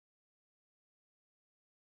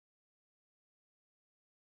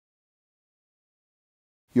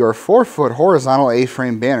Your 4-foot horizontal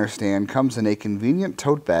A-frame banner stand comes in a convenient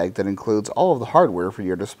tote bag that includes all of the hardware for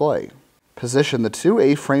your display. Position the two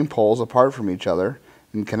A-frame poles apart from each other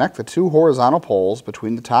and connect the two horizontal poles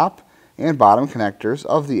between the top and bottom connectors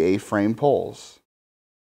of the A-frame poles.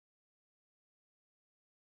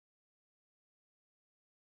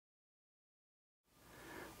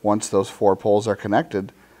 Once those 4 poles are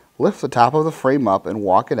connected, lift the top of the frame up and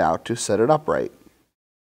walk it out to set it upright.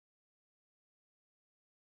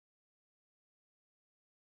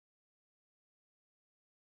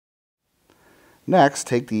 Next,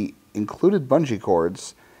 take the included bungee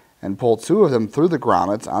cords and pull 2 of them through the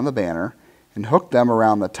grommets on the banner and hook them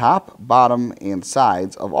around the top, bottom, and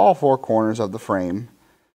sides of all 4 corners of the frame,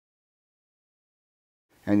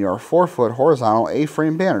 and your 4-foot horizontal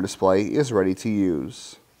A-frame banner display is ready to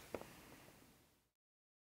use.